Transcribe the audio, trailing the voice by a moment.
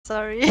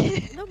sorry.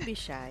 Don't be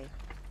shy.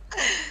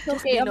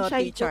 Just Okay, be I'm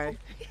naughty, shy Char. too.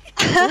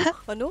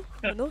 Ano?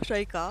 Ano?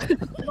 Shy ka?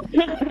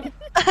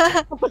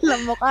 Kapal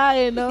ng mukha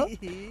eh, no?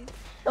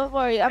 Don't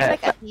worry, I'm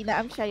like Athena,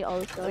 I'm shy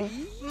also.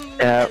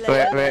 Yeah,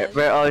 Talaga.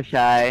 we're all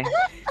shy.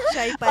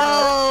 Shy pa rin.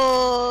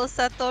 Oh,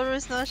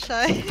 Satoru's not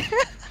shy.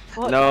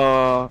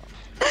 No,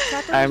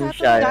 I'm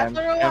shy.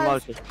 Satoru I'm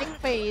has also. big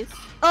face.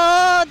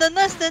 Oh, the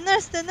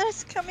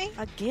nurse coming.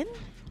 Again?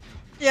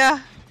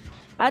 Yeah.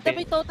 Ate,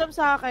 may totem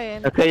sa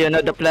akin. Okay, you know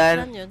the Saan plan.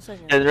 yun?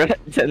 Saan yun?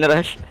 Gen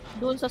rush.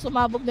 Doon sa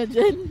sumabog na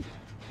dyan.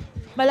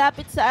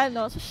 Malapit sa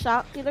ano, sa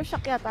shock. Killer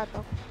shock yata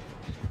to.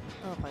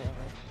 Okay.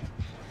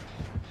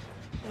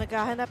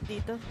 Naghahanap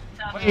dito.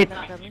 Wait.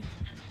 Naghahanap kami.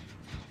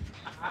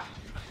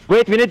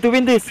 Wait, we need to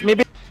win this.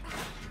 Maybe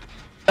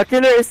the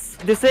killer is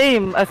the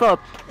same. I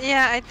thought.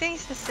 Yeah, I think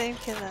it's the same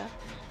killer.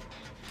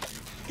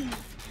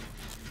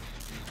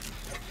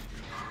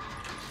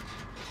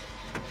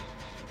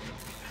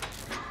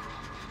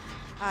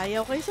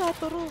 Ayaw kay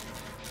Satoru.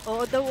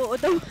 Oo daw.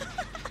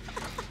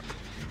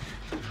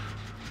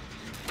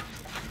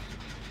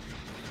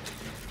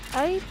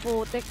 Ay,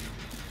 putek.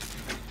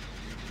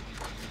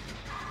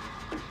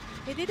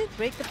 He didn't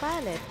break the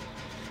pallet.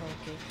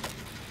 Okay.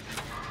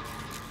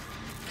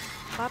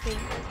 Popping.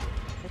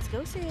 Let's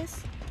go,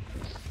 sis.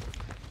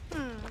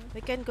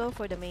 We can go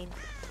for the main.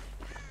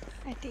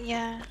 I think,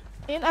 yeah.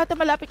 Ayun, ate,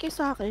 malapit kayo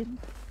sa akin.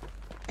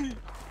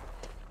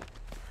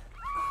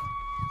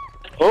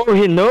 Oh,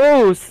 he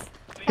knows.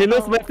 He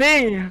knows my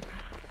thing.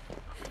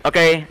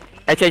 Okay,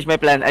 I changed my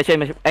plan. I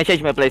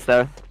changed my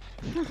playstyle.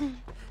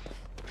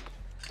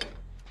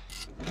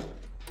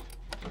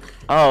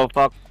 Oh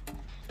fuck.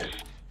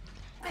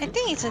 I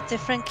think it's a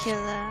different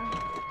killer.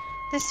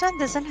 This one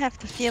doesn't have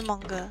the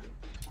fearmonger.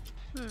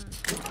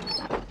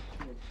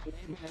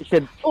 I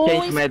should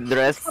change he's my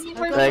dress. coming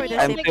for Like me.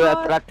 I'm Oh my too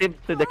God. attractive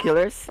to the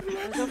killers.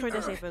 We'll go for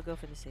the safe. We'll go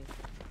for the safe.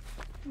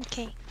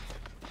 Okay.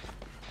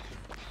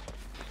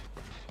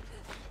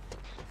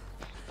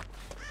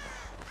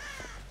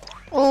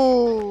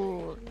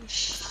 Oh.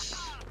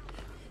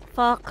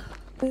 Fuck.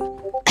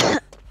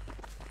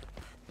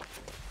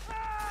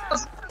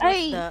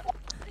 Ay,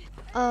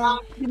 The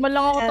di man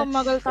lang ako Yes.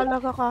 tumagal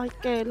talaga kahit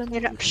kailan.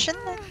 Eruption.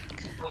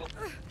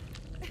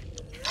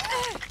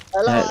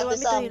 Hello, Uh, Ate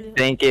Sam.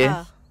 Thank you.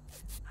 Ah,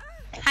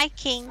 Hi,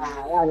 King.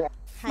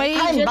 My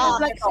Hi, gen is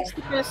Bob. like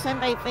 60%,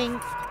 I think.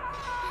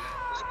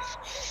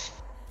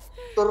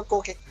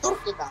 Turko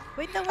kita.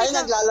 wait lang, Ay, wait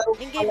lang. naglalaro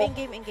In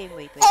game.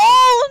 Wait.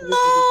 Oh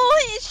no!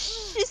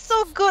 She's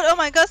so good. Oh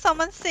my god,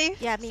 someone save.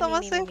 Yeah, me.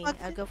 Someone save.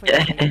 I'll go for the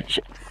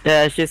safe.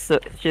 Yeah,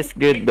 she's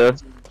good though.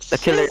 The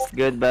killer is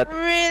good, but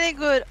Really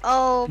good.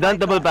 Oh my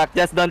don't double god. back.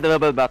 Just don't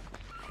double back.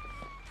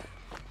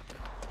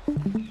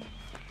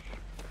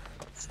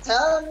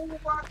 Tell me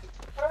what.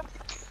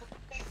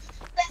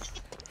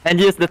 And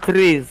use the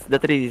trees.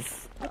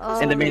 Oh.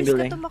 In the main Bilis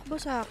building. ka tumakbo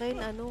sa akin,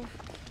 ano?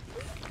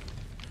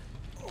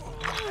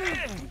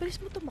 Ang bilis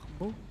mo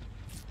tumakbo.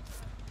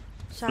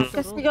 Kasi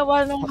Satoru.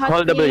 gawa nung hot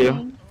Hold W.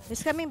 game.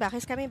 He's coming back.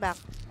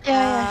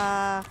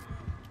 Yeah.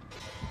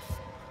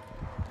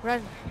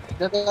 Run.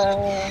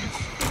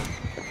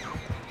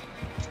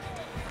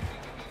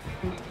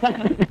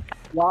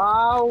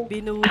 Wow!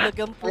 Binulag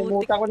ang putik.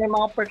 Nalimutan ko na yung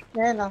mga perks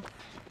niya yan, ah.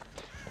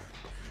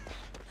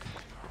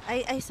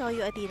 I saw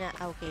you, Athena.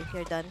 Ah, okay,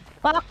 you're done.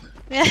 Fuck!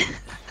 Yeah.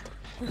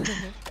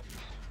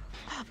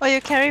 Oh,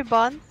 you carry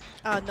bond?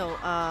 Oh, no.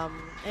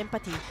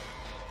 Empathy.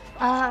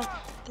 Ah.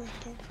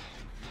 Okay.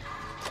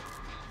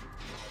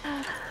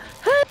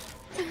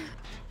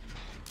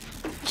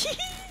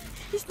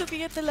 He's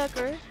looking at the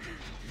locker.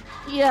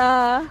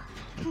 Yeah.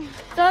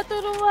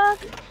 Satoru, wag.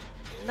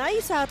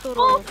 Nice, Satoru.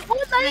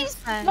 Oh, nice!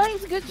 man.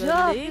 Nice, good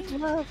job. Galing. Good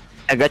job.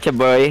 I got you,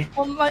 boy.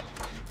 Oh my...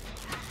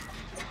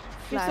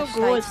 You're so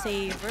good.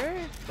 Flashlight saver.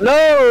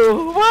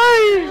 No!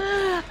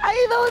 Why? I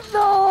don't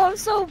know. I'm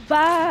so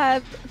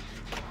bad.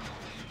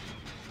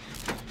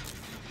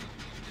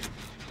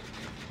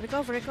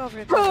 Recover.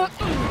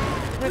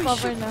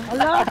 Recover na.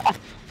 Ala.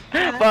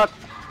 Fuck.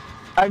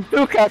 I'm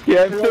too cocky.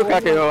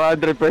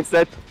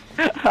 100%.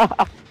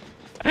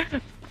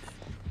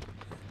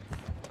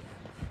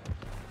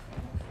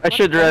 I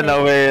should run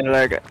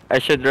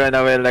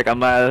away like a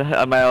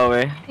mile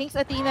away. Thanks,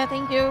 Athena.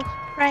 Thank you.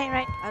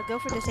 Right. I'll go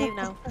for the save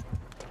now.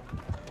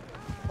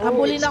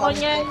 Habulin ako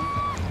niyan.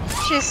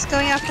 She's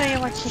going after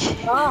you, Mochi.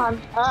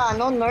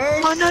 No,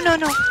 nurse. Oh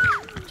no.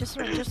 Just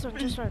run.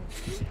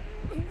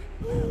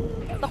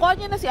 Nakuha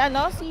niya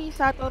na si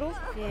Satoru.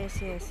 Yes.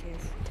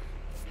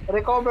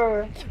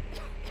 Recover.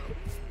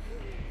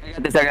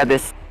 I got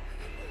this.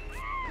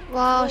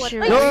 Wow, Oh, she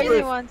what- No.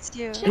 really wants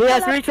you. He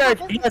has recharge.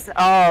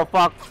 Oh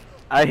fuck.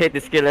 I hate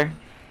this killer.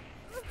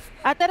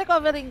 Ate,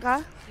 recovering ka?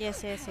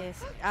 Yes. He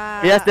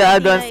has the Athena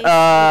add-ons. is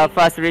moving.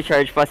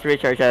 Fast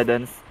recharge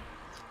add-ons.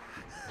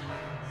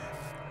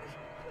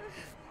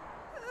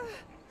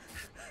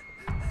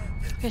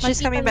 Okay,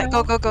 she's coming back.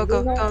 Go.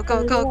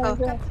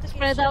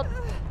 Spread out.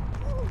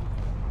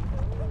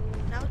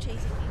 Now chasing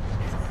me.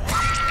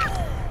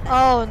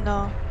 Oh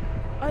no.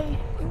 Ay.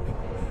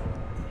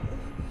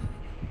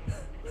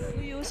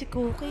 Who used Si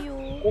Cookie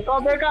yun.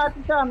 Recover ka, Ate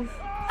Sam.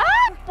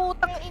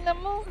 Putang ina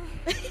mo.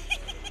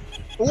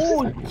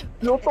 Uy!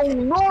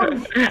 Lutong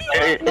nun!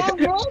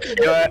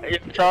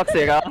 You're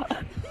toxic, ha?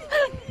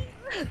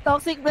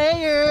 Toxic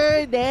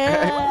player.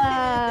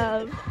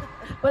 Damn.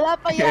 Wala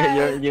pa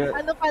yan. You're-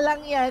 Ano pa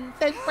lang yan?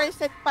 10%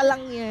 pa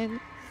lang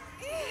yan.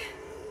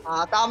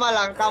 Tama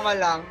lang, tama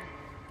lang.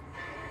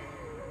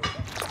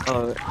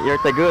 Oh, you're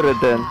Taguro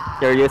then.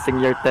 You're using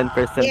your 10%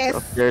 Yes.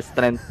 of your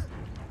strength.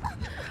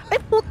 Ay,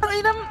 putang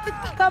ina.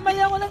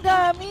 Kamay ako ng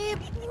gamit.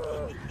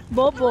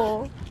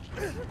 Bobo.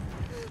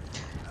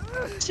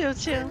 Chill,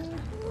 chill.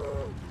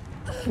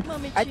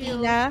 Mommy chill.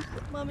 Athena.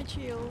 Mommy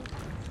chill.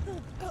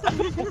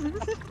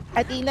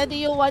 Athena, do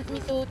you want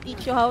me to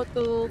teach you how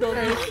to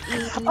curse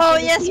in Oh,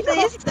 yes, Filipino?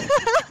 please.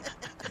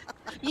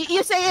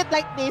 You say it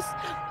like this.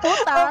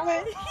 Puta.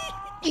 Okay.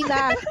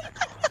 Ina.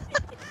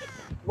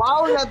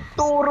 Wow,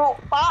 nagturo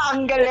pa!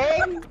 Ang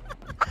galing!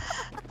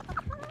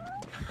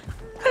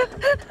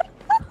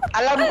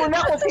 Alam ko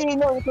na kung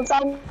sino. Kung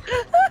saan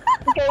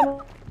kayo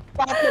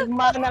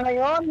pakagmana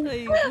ngayon.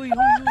 Ay, uy.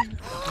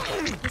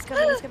 Mas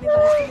kami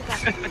ba?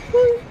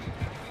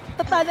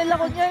 Tatanal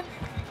ako niyan.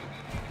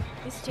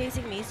 He's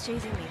chasing me.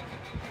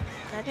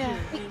 Not Yeah.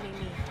 you.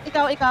 Me.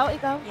 Ikaw.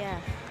 Yeah.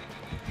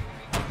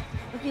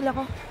 Nagil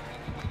ako.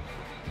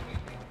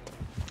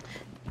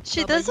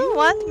 She How about doesn't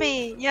want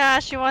me. Yeah,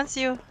 she wants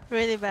you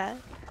really bad.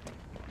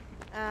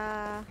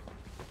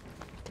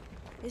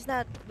 He's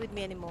not with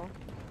me anymore.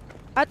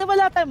 Ate,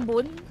 wala tayong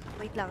bun?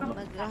 Wait lang,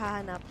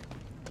 naghahanap.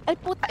 Ay,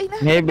 puta ina.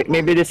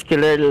 Maybe this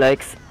killer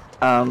likes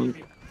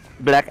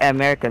black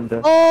American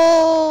though.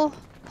 Oh!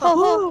 Ho,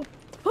 ho.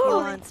 He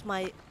wants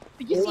my...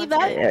 Did you see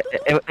that?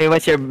 It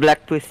was your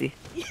black pussy.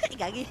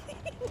 Gagi.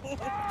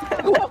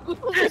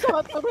 Gusto ko sa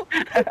katuro.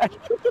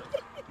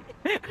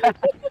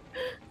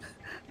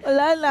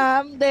 Wala na,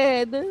 I'm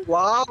dead.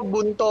 Wow,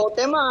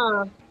 buntotem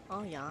ah.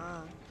 Oh,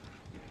 yeah.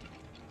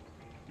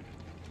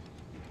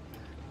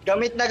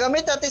 Gamit na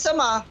gamit, Ate Sam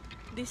ah.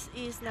 This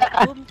is not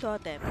boom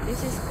totem.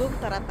 This is boom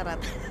tarat-tarat.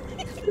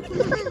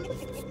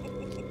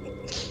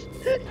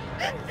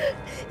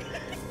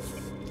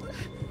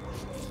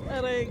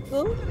 Aray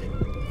ko.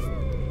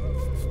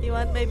 You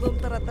want my boom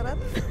tarat-tarat?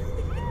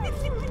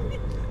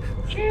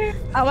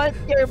 I want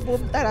your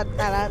boom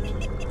tarat-tarat.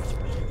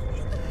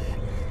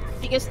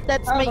 Because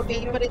that's my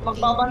favorite thing.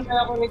 Magbabantay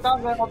ako nito,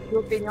 may of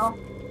duty nyo.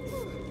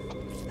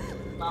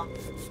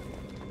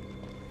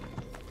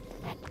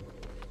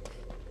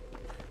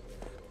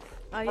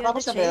 Are you on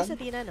Matapos the na ba chase, yun?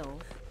 Athena? No.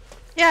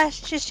 Yeah,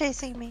 she's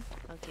chasing me.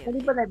 Okay.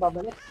 Hindi ba na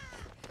ibabalik?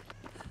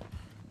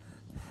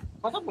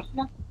 Matapos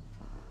na.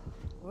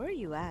 Where are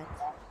you at?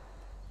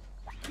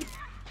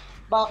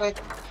 Bakit?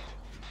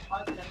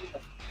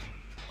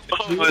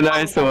 Oh,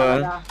 nice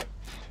one.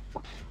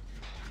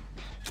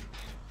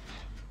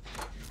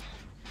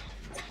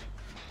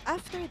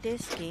 After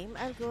this game,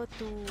 I'll go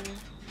to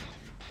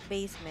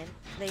basement,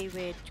 play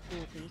with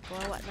Cookie.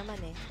 Kawawa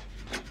naman eh.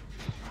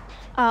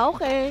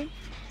 Okay.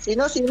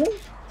 Sino? Si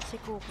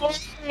Cookie.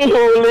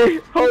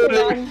 Holy.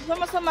 Gusto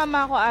mo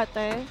sumama ako,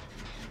 ate?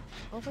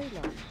 Okay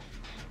lang.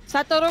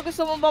 Satoru,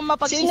 gusto mo bang Sino?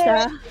 mapag-isa?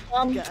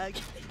 Gag.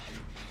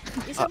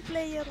 Isang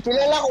player pa.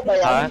 Kilala ko ba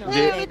yan? Ah,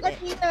 Hey, Di- with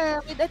Athena.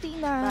 With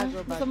Athena. Bago.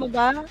 Gusto mo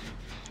ba?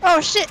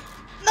 Oh, shit!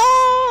 No!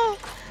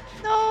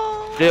 No!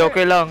 Di,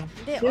 okay lang.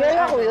 Hindi,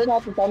 Kilala ko ano, yun,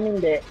 Ate Sam,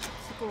 hindi.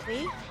 Si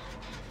Cookie?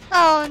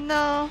 Oh,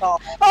 no. Oh.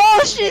 Oh,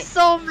 she's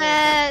so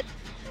mad!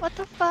 What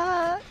the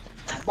fuck?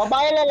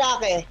 Babae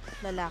lalaki.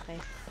 Lalaki.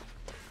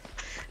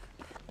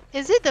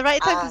 Is it the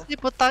right time to say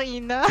putang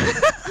ina?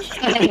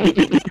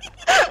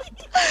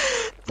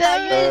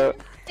 Damn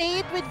it! Say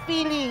it with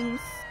feelings.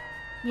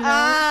 You know?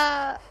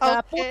 Ah, Na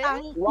okay.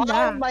 putang Wow,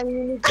 ina.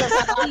 mahilig ka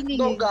sa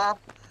hotdog ah.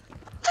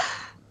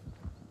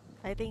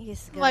 I think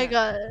he's Oh my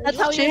gonna... god. That's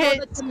how you She know hates-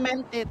 that you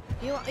meant it.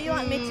 You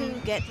want me to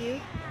get you?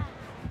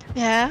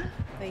 Yeah?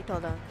 Wait,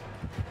 hold on.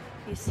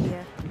 He's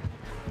here.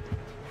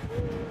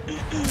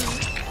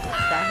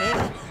 The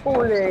heck?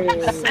 Huli.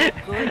 So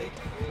good.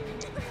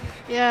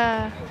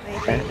 Yeah.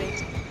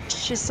 Wait.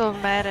 She's so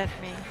mad at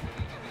me.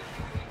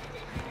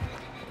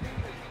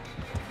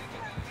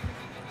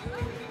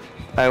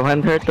 I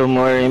want her to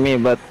marry me,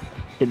 but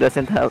she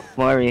doesn't have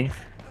Mori.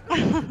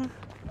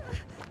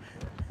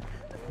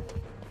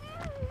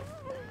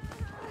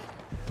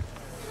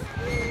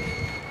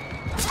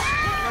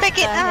 Pick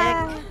it the heck?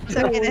 up! It's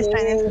okay, this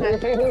time, this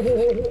time.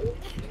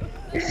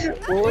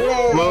 Huli.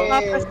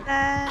 Focus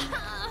na.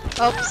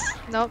 Oops,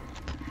 nope.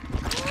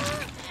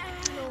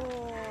 No.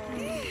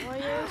 Why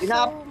you're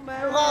Pinap- so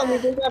Ano ka, mad? may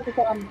din Ate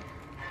Sam.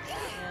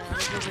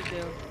 Yeah, big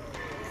deal.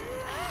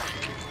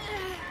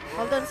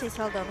 Hold on, sis.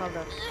 Hold on.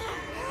 I'll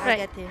Right.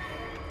 get you.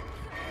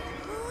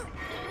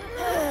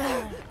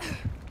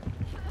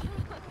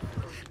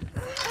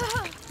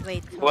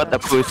 Wait. hold What a on.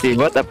 pussy,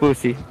 what a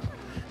pussy.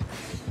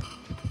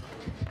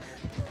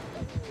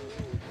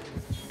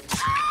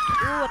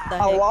 Ooh, what the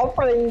Ah, heck? wow,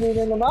 friendly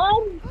na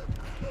naman.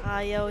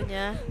 Ayaw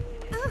niya.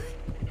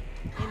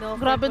 Inoffer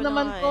Grabe ko na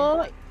naman nga to.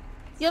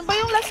 Yan ba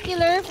yung last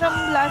killer from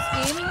last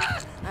game?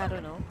 I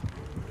don't know.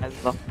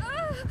 Ano?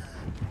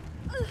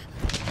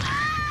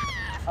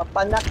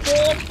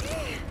 Panakit!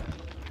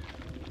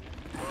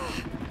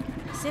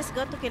 Sis,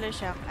 go to Killer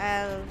Shack.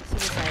 I'll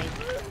suicide.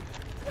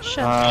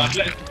 Sure.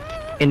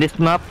 In this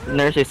map,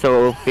 Nurse is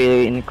so OP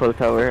in Cold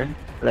Tower.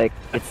 Like,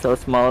 it's so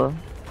small.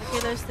 The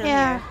killer's still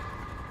Yeah.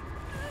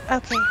 here.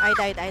 Okay.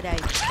 I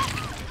died.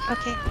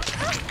 Okay.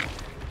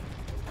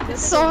 Go to the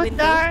So window.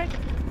 dark.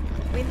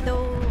 Window,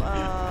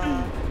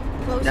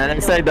 close The other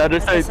window. side, the other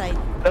side.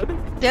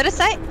 The other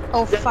side?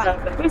 Oh, fuck.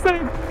 The other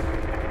side.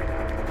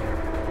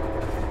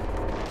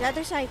 The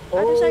other side.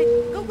 Other side.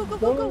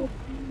 Go.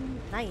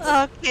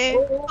 Nice. Okay.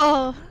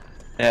 Oh,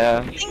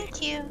 Yeah.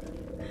 thank you.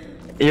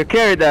 You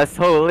carried us,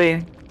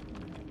 holy.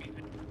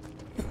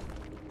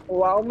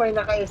 Wow, may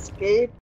naka-escape.